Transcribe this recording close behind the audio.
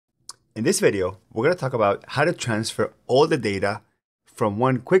In this video, we're going to talk about how to transfer all the data from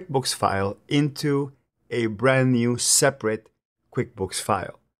one QuickBooks file into a brand new separate QuickBooks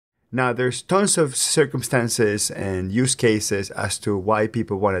file. Now, there's tons of circumstances and use cases as to why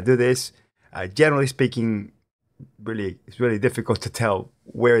people want to do this. Generally speaking, it's really difficult to tell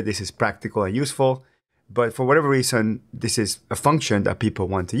where this is practical and useful. But for whatever reason, this is a function that people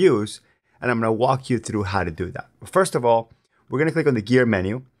want to use. And I'm going to walk you through how to do that. First of all, we're going to click on the gear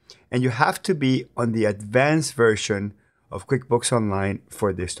menu. And you have to be on the advanced version of QuickBooks Online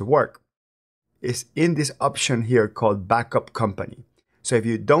for this to work. It's in this option here called Backup Company. So if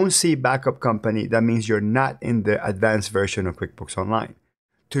you don't see Backup Company, that means you're not in the advanced version of QuickBooks Online.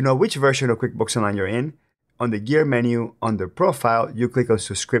 To know which version of QuickBooks Online you're in, on the gear menu under Profile, you click on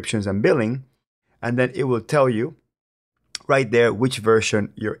Subscriptions and Billing, and then it will tell you right there which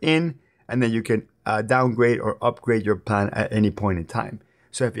version you're in, and then you can downgrade or upgrade your plan at any point in time.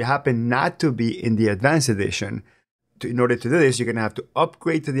 So if you happen not to be in the advanced edition, in order to do this, you're going to have to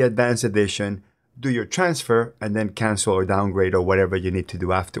upgrade to the advanced edition, do your transfer, and then cancel or downgrade or whatever you need to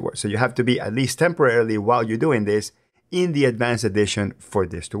do afterwards. So you have to be at least temporarily while you're doing this in the advanced edition for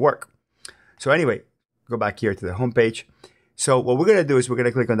this to work. So anyway, go back here to the home page. So what we're going to do is we're going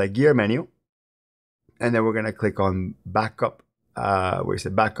to click on the gear menu, and then we're going to click on Backup, where it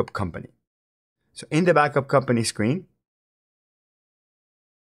says Backup Company. So in the Backup Company screen,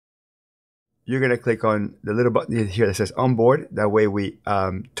 you're going to click on the little button here that says Onboard. That way we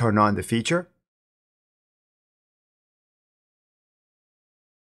turn on the feature.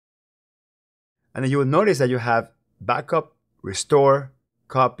 And then you will notice that you have Backup, Restore,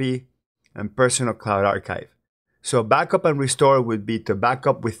 Copy, and Personal Cloud Archive. So Backup and Restore would be to back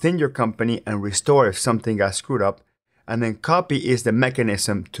up within your company and restore if something got screwed up. And then Copy is the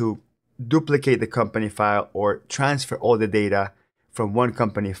mechanism to duplicate the company file or transfer all the data from one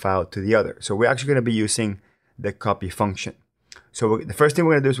company file to the other. So we're actually going to be using the copy function. So the first thing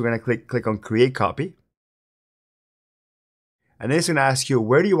we're going to do is we're going to click on Create Copy. And then it's going to ask you,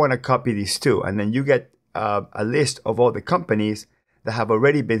 where do you want to copy these to? And then you get a list of all the companies that have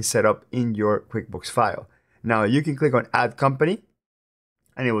already been set up in your QuickBooks file. Now you can click on Add Company,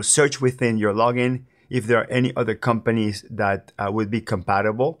 and it will search within your login if there are any other companies that would be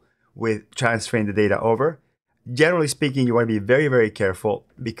compatible with transferring the data over. Generally speaking, you want to be very, very careful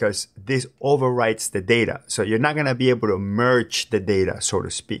because this overwrites the data. So you're not going to be able to merge the data, so to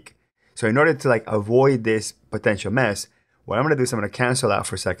speak. So in order to avoid this potential mess, what I'm going to do is I'm going to cancel out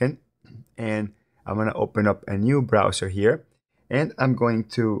for a second, and I'm going to open up a new browser here, and I'm going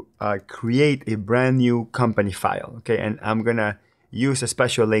to create a brand new company file. Okay, and I'm going to use a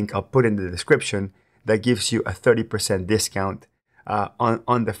special link I'll put in the description that gives you a 30% discount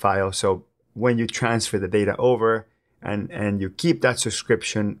on the file. So when you transfer the data over and you keep that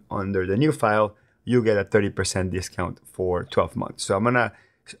subscription under the new file, you get a 30% discount for 12 months. So I'm going to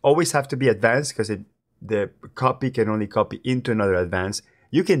always have to be advanced because the copy can only copy into another advance.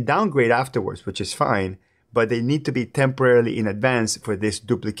 You can downgrade afterwards, which is fine, but they need to be temporarily in advance for this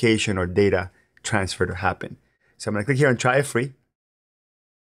duplication or data transfer to happen. So I'm going to click here on Try It Free.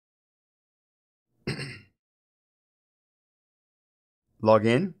 Log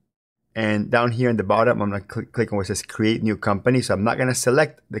in. And down here in the bottom, I'm going to click on where it says Create New Company. So I'm not going to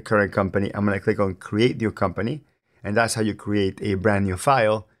select the current company. I'm going to click on Create New Company. And that's how you create a brand new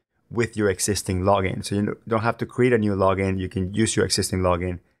file with your existing login. So you don't have to create a new login. You can use your existing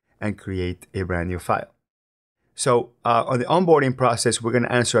login and create a brand new file. So on the onboarding process, we're going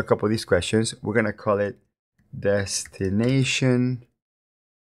to answer a couple of these questions. We're going to call it Destination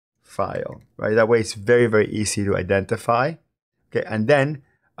File, right? That way it's very, very easy to identify. Okay, and then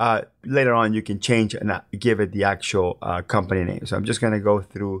later on, you can change and give it the actual company name. So I'm just going to go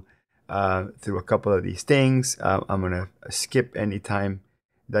through a couple of these things. I'm going to skip any time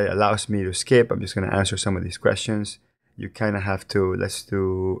that allows me to skip. I'm just going to answer some of these questions. You kind of have to, let's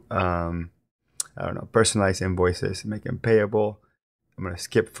do, I don't know, personalized invoices, make them payable. I'm going to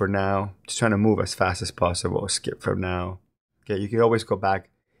skip for now. Just trying to move as fast as possible. Skip for now. Okay, you can always go back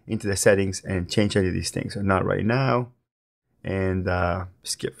into the settings and change any of these things. So not right now. And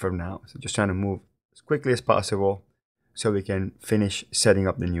skip from now. So just trying to move as quickly as possible so we can finish setting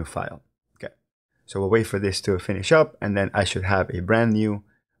up the new file. Okay, so we'll wait for this to finish up, and then I should have a brand new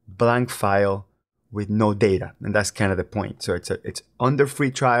blank file with no data, and that's kind of the point. So it's under free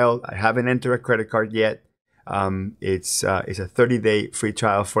trial. I haven't entered a credit card yet. It's a 30-day free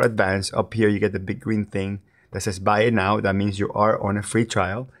trial for advance. Up here you get the big green thing that says buy it now. That means you are on a free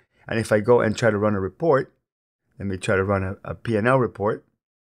trial. And if I go and try to run a report, let me try to run a P&L report.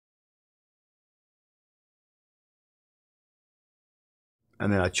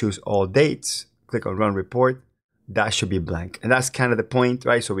 and then I'll choose all dates, click on run report. That should be blank. And that's kind of the point,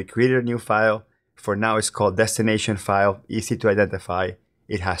 right? So we created a new file. For now, it's called destination file, easy to identify.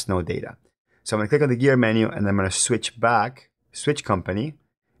 It has no data. So I'm gonna click on the gear menu and I'm gonna switch company.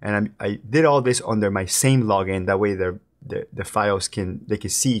 And I did all this under my same login. That way the files they can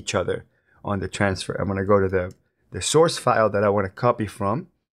see each other on the transfer. I'm gonna go to the source file that I wanna copy from.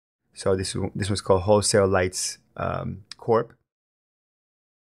 So this was called Wholesale Lights Corp.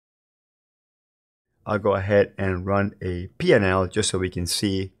 I'll go ahead and run a P&L just so we can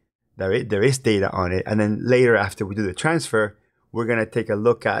see that there is data on it. And then later, after we do the transfer, we're going to take a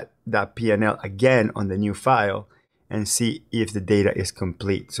look at that P&L again on the new file and see if the data is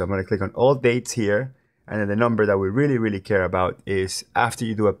complete. So I'm going to click on all dates here. And then the number that we really, really care about is after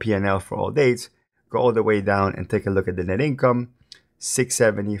you do a P&L for all dates, go all the way down and take a look at the net income,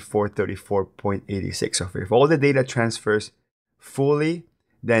 670, 434.86. So if all the data transfers fully,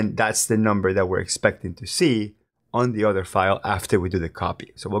 then that's the number that we're expecting to see on the other file after we do the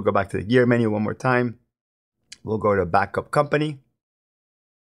copy. So we'll go back to the gear menu one more time. We'll go to backup company.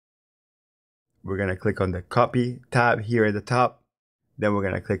 We're going to click on the copy tab here at the top. Then we're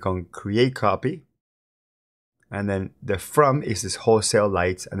going to click on create copy. And then the from is this wholesale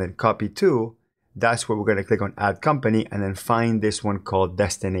lights, and then copy to, that's where we're going to click on add company and then find this one called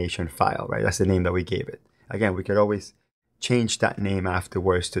destination file, right? That's the name that we gave it. Again, we could always change that name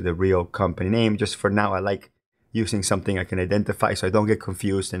afterwards to the real company name. Just for now, I like using something I can identify so I don't get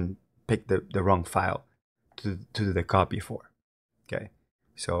confused and pick the wrong file to do the copy for. Okay,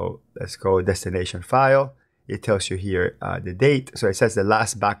 so let's go destination file. It tells you here the date. So it says the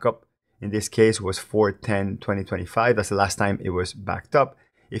last backup in this case was 4/10/2025. That's the last time it was backed up.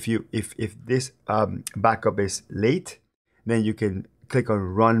 If this backup is late, then you can click on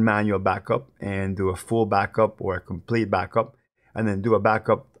run manual backup and do a full backup or a complete backup, and then do a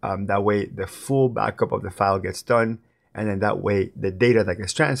backup. That way the full backup of the file gets done, and then that way the data that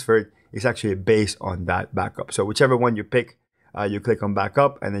gets transferred is actually based on that backup. So whichever one you pick, you click on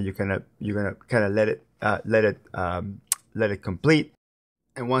backup, and then you're gonna kind of let it complete.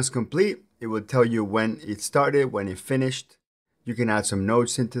 And once complete, it will tell you when it started, when it finished. You can add some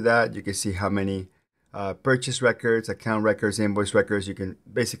notes into that. You can see how many purchase records, account records, invoice records. You can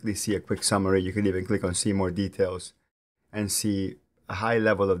basically see a quick summary. You can even click on see more details and see a high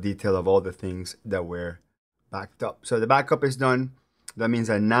level of detail of all the things that were backed up. So the backup is done. That means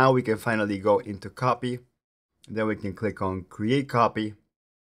that now we can finally go into copy. Then we can click on create copy.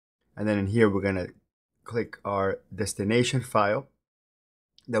 And then in here, we're going to click our destination file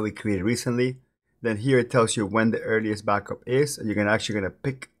that we created recently. Then here it tells you when the earliest backup is. And you're actually going to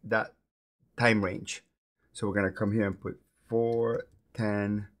pick that time range. So we're going to come here and put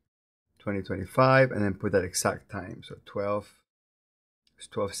 4/10/2025 and then put that exact time. So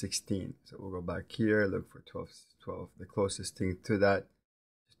 12:16. So we'll go back here, look for 12. The closest thing to that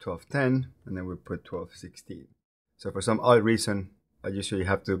is 12:10, and then we put 12:16. So for some odd reason, I usually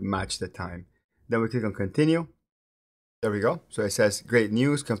have to match the time. Then we click on continue. There we go. So it says great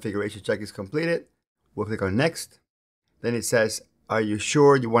news, configuration check is completed. We'll click on next. Then it says, are you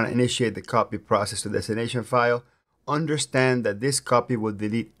sure you want to initiate the copy process to destination file? Understand that this copy will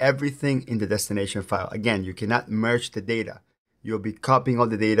delete everything in the destination file. Again, you cannot merge the data. You'll be copying all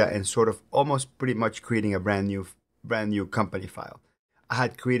the data and sort of almost pretty much creating a brand new company file. I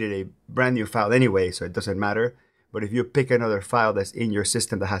had created a brand new file anyway, so it doesn't matter. But if you pick another file that's in your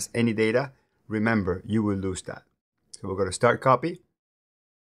system that has any data, remember, you will lose that. So we'll go to start copy,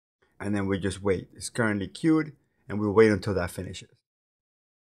 and then we just wait. It's currently queued, and we'll wait until that finishes.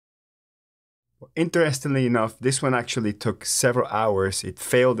 Well, interestingly enough, this one actually took several hours. It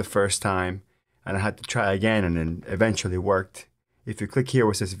failed the first time, and I had to try again, and then eventually worked. If you click here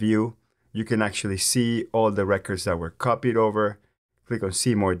where it says view, you can actually see all the records that were copied over. Click on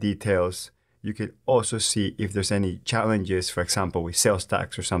see more details. You can also see if there's any challenges, for example, with sales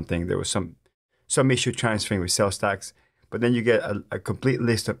tax or something. There was some issue transferring with sales tax, but then you get a complete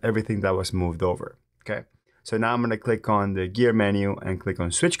list of everything that was moved over. Okay, so now I'm going to click on the gear menu and click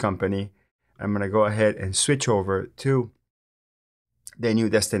on switch company. I'm going to go ahead and switch over to the new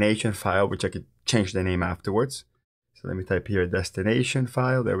destination file, which I could change the name afterwards. So let me type here destination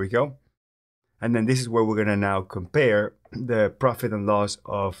file. There we go. And then this is where we're going to now compare the profit and loss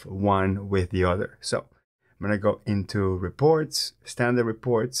of one with the other. So I'm going to go into reports, standard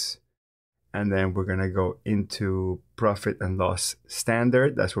reports, and then we're going to go into profit and loss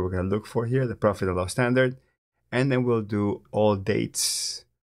standard. That's what we're going to look for here, the profit and loss standard. And then we'll do all dates.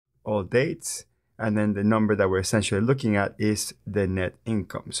 And then the number that we're essentially looking at is the net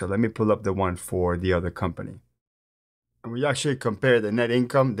income. So let me pull up the one for the other company. and we actually compare the net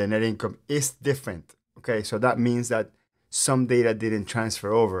income is different. Okay, so that means that some data didn't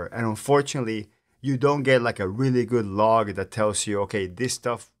transfer over. And unfortunately, you don't get like a really good log that tells you, okay, this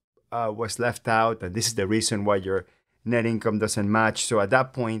stuff was left out, and this is the reason why your net income doesn't match. So at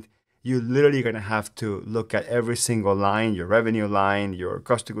that point, you're literally going to have to look at every single line, your revenue line, your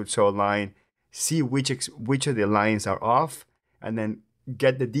cost of goods sold line, see which of the lines are off, and then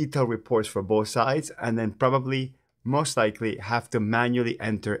get the detailed reports for both sides, and then probably most likely have to manually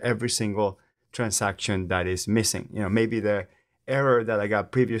enter every single transaction that is missing. Maybe the error that I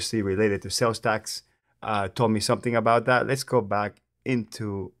got previously related to sales tax told me something about that. Let's go back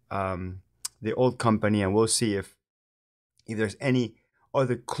into the old company, and we'll see if there's any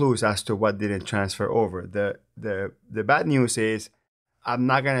other clues as to what didn't transfer over. The bad news is I'm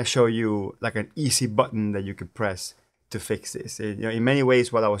not gonna show you like an easy button that you could press to fix this. In many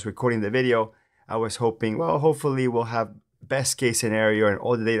ways, while I was recording the video, I was hoping, well, hopefully we'll have best case scenario and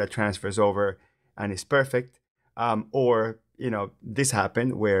all the data transfers over and it's perfect. Or this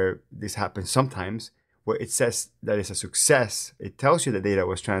happens sometimes where it says that it's a success. It tells you the data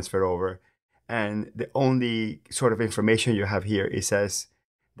was transferred over, and the only sort of information you have here, it says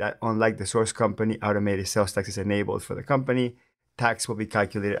that unlike the source company, automated sales tax is enabled for the company. Tax will be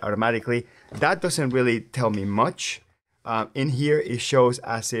calculated automatically. That doesn't really tell me much. In here, it shows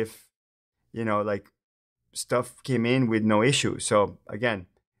as if, like stuff came in with no issue. So again,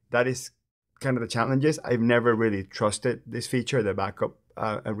 that is kind of the challenges. I've never really trusted this feature, the backup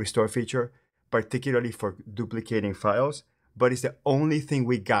and restore feature, particularly for duplicating files. But it's the only thing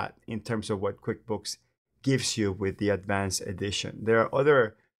we got in terms of what QuickBooks gives you with the advanced edition. There are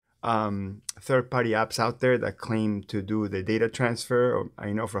other third-party apps out there that claim to do the data transfer.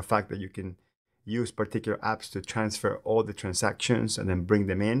 I know for a fact that you can use particular apps to transfer all the transactions and then bring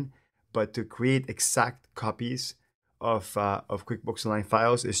them in. But to create exact copies of QuickBooks Online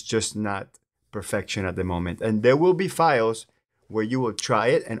files is just not perfection at the moment. And there will be files where you will try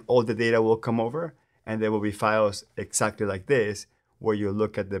it and all the data will come over, and there will be files exactly like this where you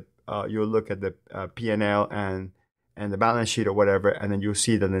look at the P&L and the balance sheet or whatever, and then you'll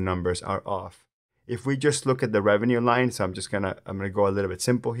see that the numbers are off. If we just look at the revenue line, so I'm gonna go a little bit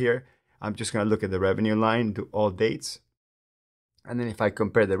simple here. I'm just gonna look at the revenue line, do all dates. And then if I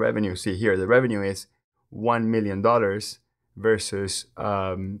compare the revenue, see here, the revenue is $1 million versus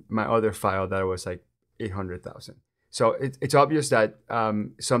my other file that was like 800,000. So it's obvious that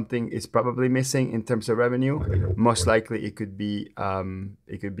something is probably missing in terms of revenue. Most likely it could be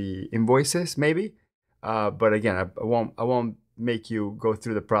invoices maybe. But again, I won't make you go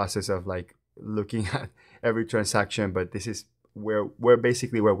through the process of like looking at every transaction, but this is where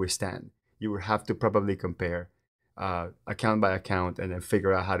basically where we stand. You would have to probably compare account by account and then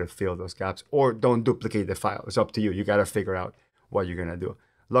figure out how to fill those gaps, or don't duplicate the file. It's up to you. You got to figure out what you're gonna do.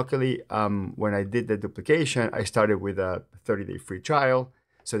 Luckily, when I did the duplication, I started with a 30-day free trial.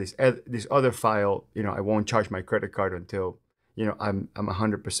 So this other file, I won't charge my credit card until I'm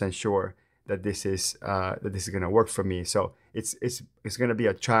 100% sure that this is gonna work for me. So it's gonna be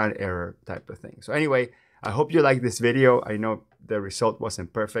a trial and error type of thing. So anyway, I hope you like this video. I know the result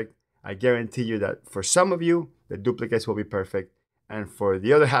wasn't perfect. I guarantee you that for some of you, the duplicates will be perfect, and for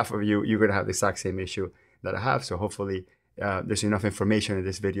the other half of you, you're gonna have the exact same issue that I have. So hopefully there's enough information in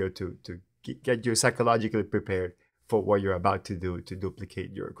this video to get you psychologically prepared for what you're about to do to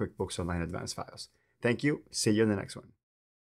duplicate your QuickBooks Online advanced files. Thank you. See you in the next one.